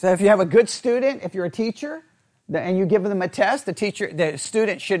 So if you have a good student, if you're a teacher, and you give them a test, the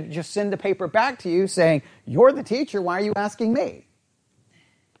student should just send the paper back to you saying, you're the teacher, why are you asking me?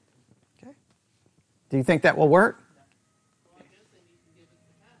 Okay. Do you think that will work?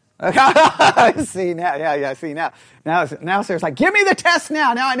 See now, see now. Now Sarah's like, give me the test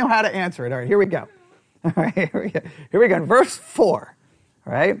now. Now I know how to answer it. All right, here we go. All right, here we go. In verse 4,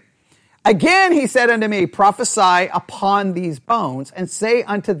 all right. Again he said unto me, prophesy upon these bones, and say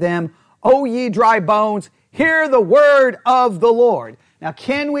unto them, O ye dry bones, hear the word of the Lord. Now,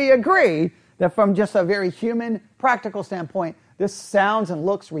 can we agree that from just a very human, practical standpoint, this sounds and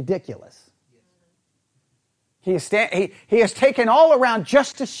looks ridiculous? He has taken all around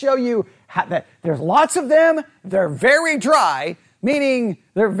just to show you that there's lots of them, they're very dry, meaning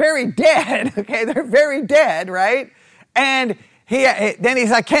they're very dead, okay? They're very dead, right? And then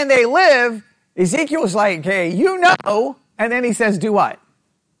he's like, can they live? Ezekiel's like, hey, you know. And then he says, do what?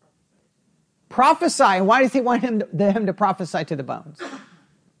 Prophesy. And why does he want him to prophesy to the bones?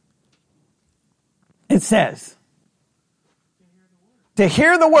 It says, to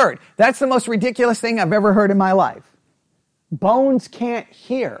hear the word. That's the most ridiculous thing I've ever heard in my life. Bones can't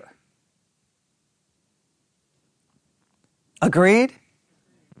hear. Agreed?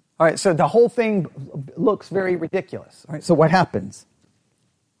 All right, so the whole thing looks very ridiculous. All right, so what happens?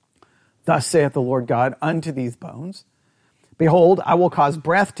 Thus saith the Lord God unto these bones, behold, I will cause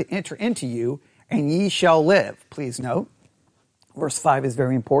breath to enter into you, and ye shall live. Please note, verse 5 is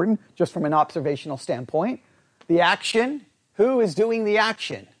very important, just from an observational standpoint. The action, who is doing the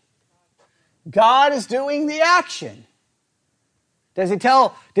action? God is doing the action. Does he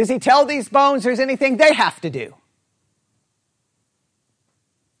tell these bones there's anything they have to do?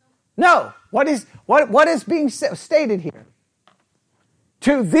 No. What is being stated here?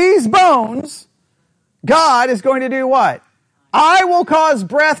 To these bones, God is going to do what? I will cause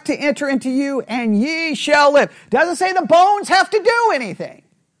breath to enter into you, and ye shall live. Doesn't say the bones have to do anything.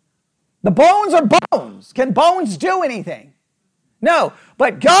 The bones are bones. Can bones do anything? No,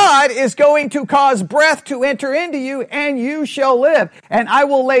 but God is going to cause breath to enter into you, and you shall live. And I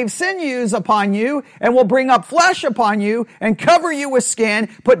will lay sinews upon you, and will bring up flesh upon you, and cover you with skin,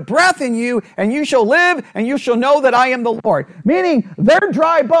 put breath in you, and you shall live, and you shall know that I am the Lord. Meaning, they're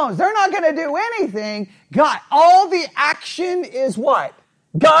dry bones. They're not going to do anything. God, all the action is what?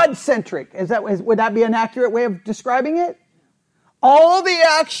 God-centric. Would that be an accurate way of describing it? All the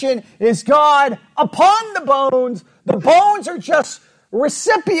action is God upon the bones. The bones are just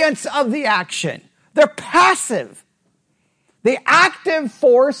recipients of the action. They're passive. The active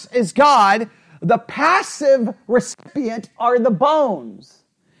force is God. The passive recipient are the bones.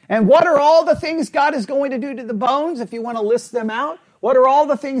 And what are all the things God is going to do to the bones? If you want to list them out, what are all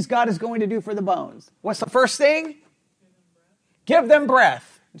the things God is going to do for the bones? What's the first thing? Give them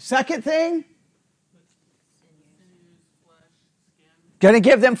breath. Second thing? Going to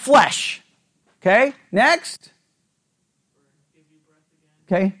give them flesh. Okay, next.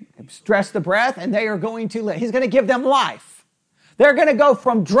 Okay, stress the breath, and they are going to live. He's going to give them life. They're going to go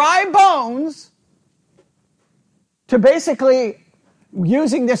from dry bones to basically,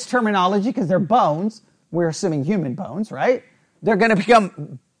 using this terminology, because they're bones, we're assuming human bones, right? They're going to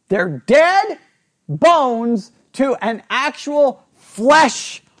become, they're dead bones to an actual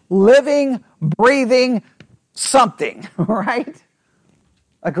flesh, living, breathing something, right?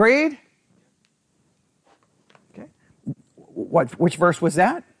 Agreed? Okay. Which verse was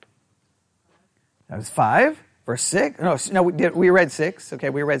that? That was 5. Verse 6. No, we read 6.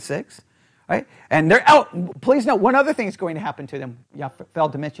 Okay, we read 6. Right? And please note, one other thing is going to happen to them. You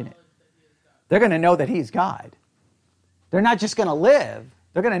failed to mention it. They're going to know that He's God. They're not just going to live.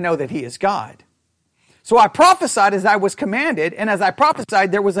 They're going to know that He is God. So I prophesied as I was commanded, and as I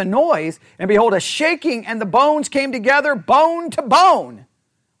prophesied, there was a noise, and behold, a shaking, and the bones came together, bone to bone.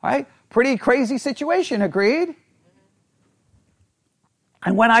 Right? Pretty crazy situation, agreed?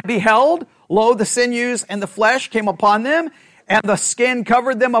 And when I beheld, lo, the sinews and the flesh came upon them, and the skin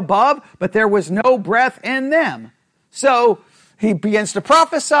covered them above, but there was no breath in them. So he begins to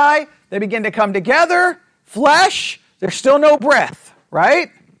prophesy, they begin to come together, flesh, there's still no breath, right?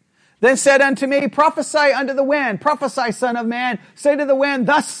 Then said unto me, prophesy unto the wind, prophesy, son of man, say to the wind,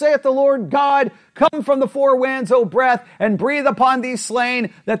 thus saith the Lord God, come from the four winds, O breath, and breathe upon these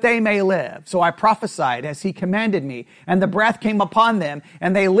slain, that they may live. So I prophesied as he commanded me, and the breath came upon them,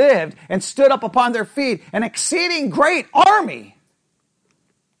 and they lived, and stood up upon their feet, an exceeding great army.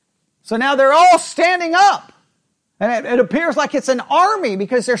 So now they're all standing up, and it appears like it's an army,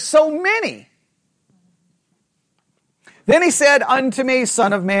 because there's so many. Then he said unto me,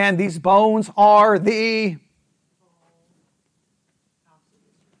 son of man, these bones are the...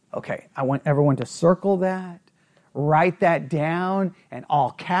 Okay, I want everyone to circle that, write that down in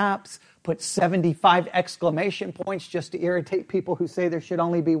all caps, put 75 exclamation points just to irritate people who say there should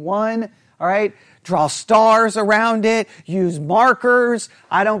only be one. All right, draw stars around it, use markers.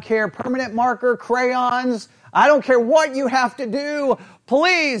 I don't care, permanent marker, crayons. I don't care what you have to do.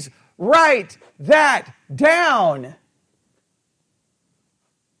 Please write that down.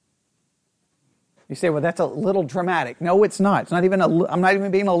 You say, well, that's a little dramatic. No, it's not. It's not even I'm not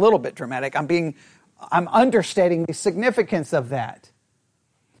even being a little bit dramatic. I'm understating the significance of that.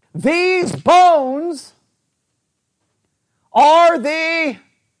 These bones are the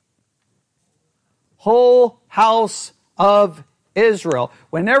whole house of Israel.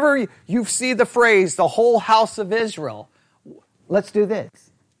 Whenever you see the phrase, the whole house of Israel, let's do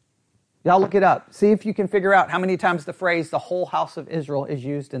this. Y'all look it up. See if you can figure out how many times the phrase, the whole house of Israel, is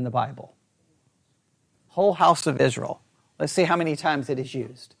used in the Bible. Whole house of Israel. Let's see how many times it is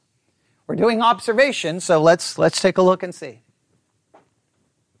used. We're doing observation, so let's take a look and see.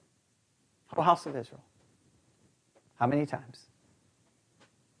 Whole house of Israel. How many times?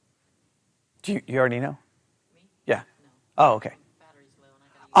 You already know? Me? Yeah. No. Oh, okay. Battery's low and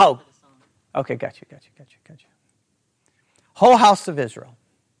I got to use it for the song. Okay, got you. Whole house of Israel.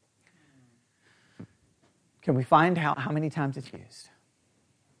 Can we find how many times it's used?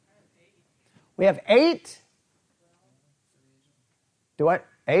 We have 8. Do what?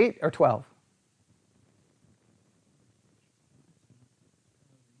 8 or 12?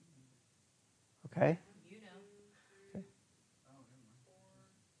 Okay. You know. Okay.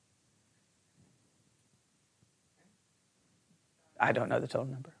 I don't know the total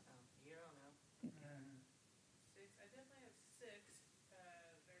number. You don't know. 6. I definitely have 6.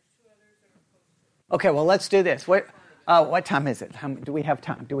 There's 2 others that are close to. Okay, well, let's do this. What time is it? Do we have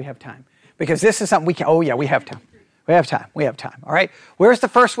time? Because this is something we can... Oh, yeah, we have time. We have time. All right. Where's the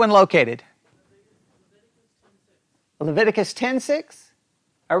first one located? Leviticus 10:6.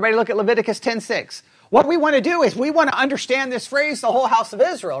 Everybody look at Leviticus 10:6. what we want to do is we want to understand this phrase, the whole house of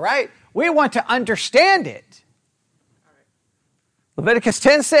Israel, right? We want to understand it. Leviticus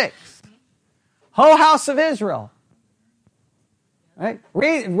 10:6. Whole house of Israel. Right?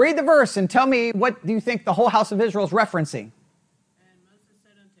 Read the verse and tell me what do you think the whole house of Israel is referencing. And Moses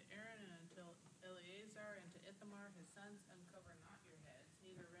said unto Aaron and unto Eleazar and to Ithamar his sons, uncover not your heads,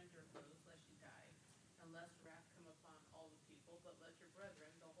 neither rend your clothes, lest ye die, and lest wrath come upon all the people, but let your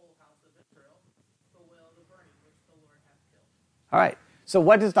brethren, the whole house of Israel, bewail the burning which the Lord hath killed. All right. So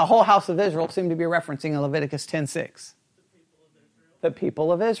what does the whole house of Israel seem to be referencing in Leviticus 10:6? The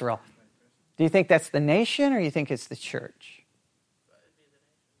people of Israel. Do you think that's the nation or you think it's the church?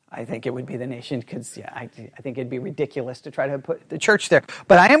 I think it would be the nation because, I think it'd be ridiculous to try to put the church there.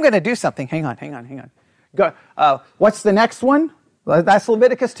 But I am going to do something. Hang on. Go. What's the next one? That's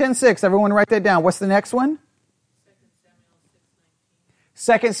Leviticus 10:6. Everyone write that down. What's the next one?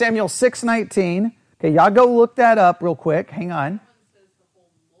 2 Samuel 6:19. Okay, y'all go look that up real quick. Hang on.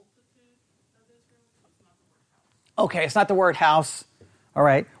 Okay, it's not the word house. All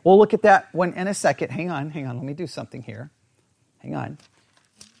right, we'll look at that one in a second. Hang on. Let me do something here. Hang on.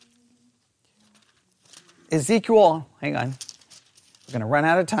 Ezekiel, hang on. We're going to run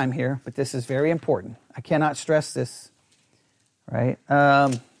out of time here, but this is very important. I cannot stress this. Right?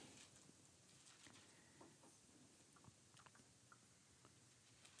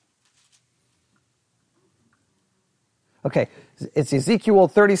 Okay, it's Ezekiel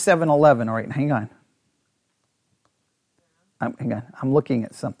 37:11. All right, hang on. I'm looking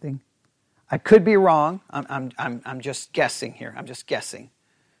at something. I could be wrong. I'm just guessing here. I'm just guessing.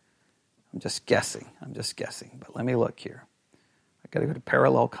 But let me look here. I got to go to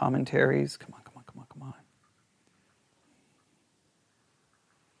parallel commentaries. Come on.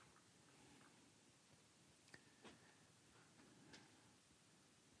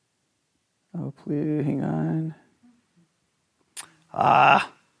 Oh, please, hang on.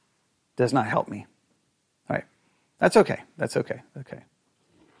 Does not help me. All right. That's okay. Okay.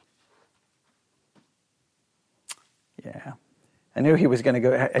 Yeah. I knew he was going to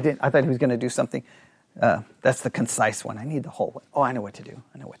go. I thought he was going to do something. That's the concise one. I need the whole one. Oh, I know what to do.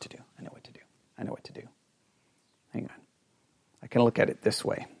 Hang on. I can look at it this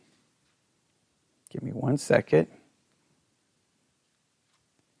way. Give me 1 second.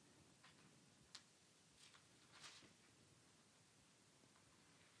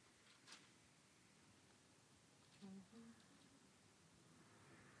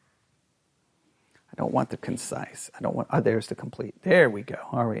 I don't want the concise. There's the complete. There we go.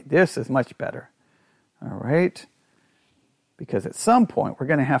 All right, this is much better. All right. Because at some point, we're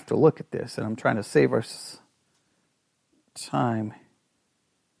going to have to look at this, and I'm trying to save us time.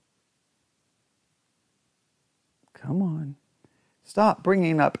 Come on. Stop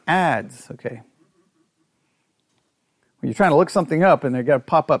bringing up ads, okay? When you're trying to look something up, and they've got to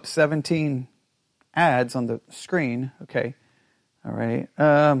pop up 17 ads on the screen, okay? All right.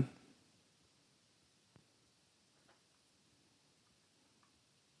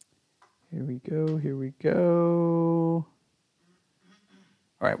 Here we go.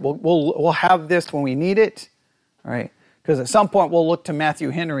 All right, we'll have this when we need it. All right, because at some point we'll look to Matthew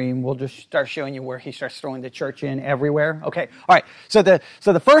Henry and we'll just start showing you where he starts throwing the church in everywhere. Okay, all right. So the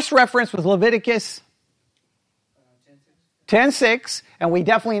first reference was Leviticus 10:6, and we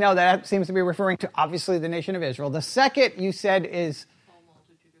definitely know that seems to be referring to obviously the nation of Israel. The second you said is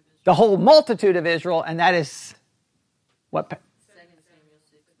the whole multitude of Israel, and that is what?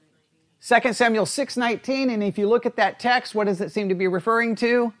 2 Samuel 6:19, and if you look at that text, what does it seem to be referring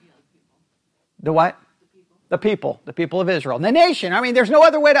to? The what? The people of Israel. The nation. I mean, there's no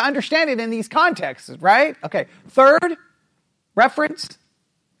other way to understand it in these contexts, right? Okay, third reference.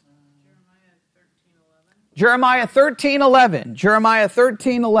 Jeremiah 13:11. Jeremiah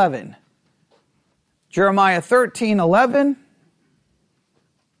 13:11.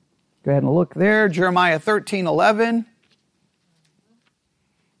 Go ahead and look there. Jeremiah 13:11.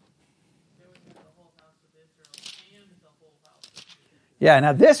 Yeah,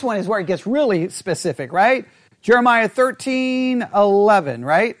 now this one is where it gets really specific, right? Jeremiah 13:11,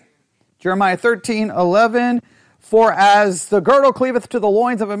 right? Jeremiah 13:11. For as the girdle cleaveth to the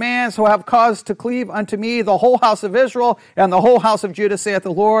loins of a man, so have caused to cleave unto me the whole house of Israel and the whole house of Judah, saith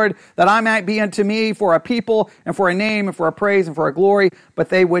the Lord, that I might be unto me for a people and for a name and for a praise and for a glory, but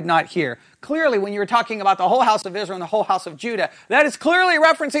they would not hear. Clearly, when you're talking about the whole house of Israel and the whole house of Judah, that is clearly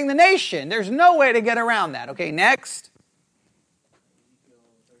referencing the nation. There's no way to get around that. Okay, next.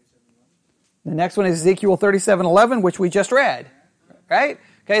 The next one is Ezekiel 37:11, which we just read. Right?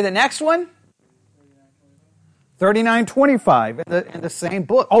 Okay, the next one. 39:25 in the same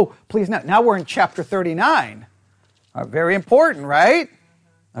book. Oh, please note, now we're in chapter 39. Very important, right?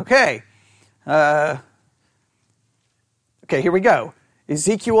 Okay. Okay, here we go.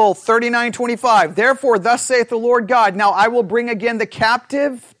 Ezekiel 39:25. Therefore, thus saith the Lord God, now I will bring again the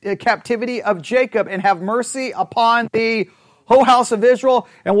captivity of Jacob and have mercy upon the whole house of Israel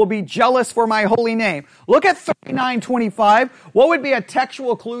and will be jealous for my holy name. Look at 39:25. What would be a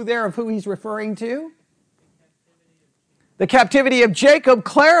textual clue there of who he's referring to? The captivity of Jacob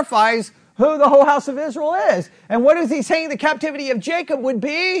clarifies who the whole house of Israel is. And what is he saying the captivity of Jacob would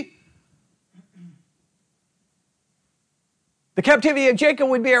be? The captivity of Jacob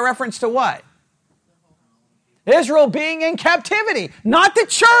would be a reference to what? Israel being in captivity, not the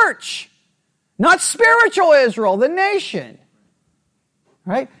church, not spiritual Israel, the nation.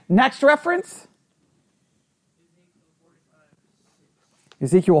 Right? Next reference.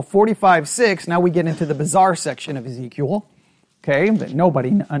 Ezekiel 45:6. Now we get into the bizarre section of Ezekiel, okay, that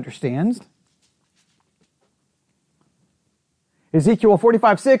nobody understands. Ezekiel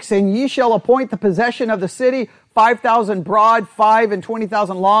 45:6, and ye shall appoint the possession of the city 5,000 broad, 5 and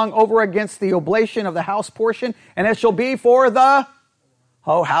 20,000 long, over against the oblation of the house portion, and it shall be for the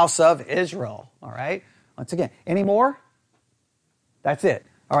whole house of Israel. All right? Once again, any more? That's it.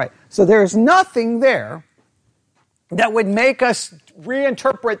 All right. So there's nothing there that would make us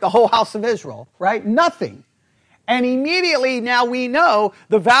reinterpret the whole house of Israel, right? Nothing. And immediately now we know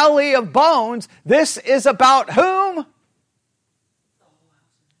the valley of bones, this is about whom?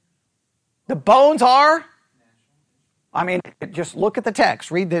 The bones are? I mean, just look at the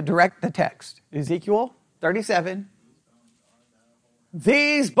text. Read the text. Ezekiel 37.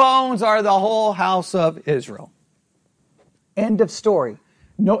 These bones are the whole house of Israel. End of story.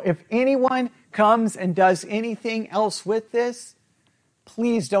 No, if anyone comes and does anything else with this,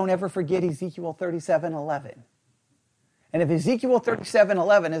 please don't ever forget Ezekiel 37:11. And if Ezekiel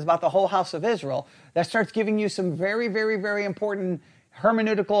 37:11 is about the whole house of Israel, that starts giving you some very, very, very important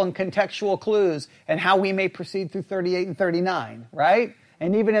hermeneutical and contextual clues and how we may proceed through 38 and 39, right?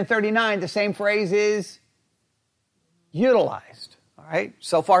 And even in 39, the same phrase is utilized. All right?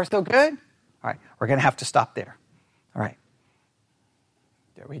 So far, so good? All right. We're going to have to stop there. All right.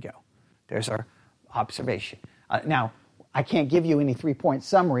 There we go. There's our observation. Now, I can't give you any 3-point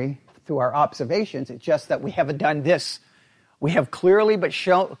summary through our observations. It's just that we haven't done this. We have clearly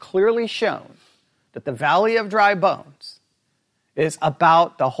shown that the valley of dry bones is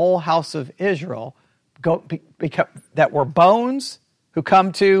about the whole house of Israel that were bones who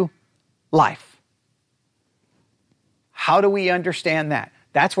come to life. How do we understand that?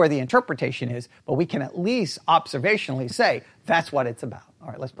 That's where the interpretation is, but we can at least observationally say that's what it's about. All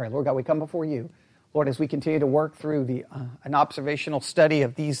right, let's pray. Lord God, we come before you. Lord, as we continue to work through an observational study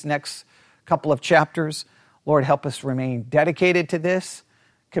of these next couple of chapters, Lord, help us remain dedicated to this,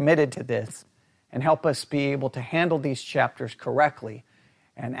 committed to this, and help us be able to handle these chapters correctly.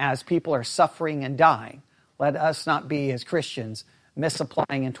 And as people are suffering and dying, let us not be, as Christians,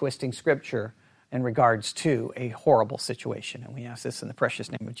 misapplying and twisting Scripture in regards to a horrible situation. And we ask this in the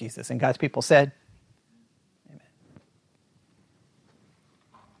precious name of Jesus. And God's people said,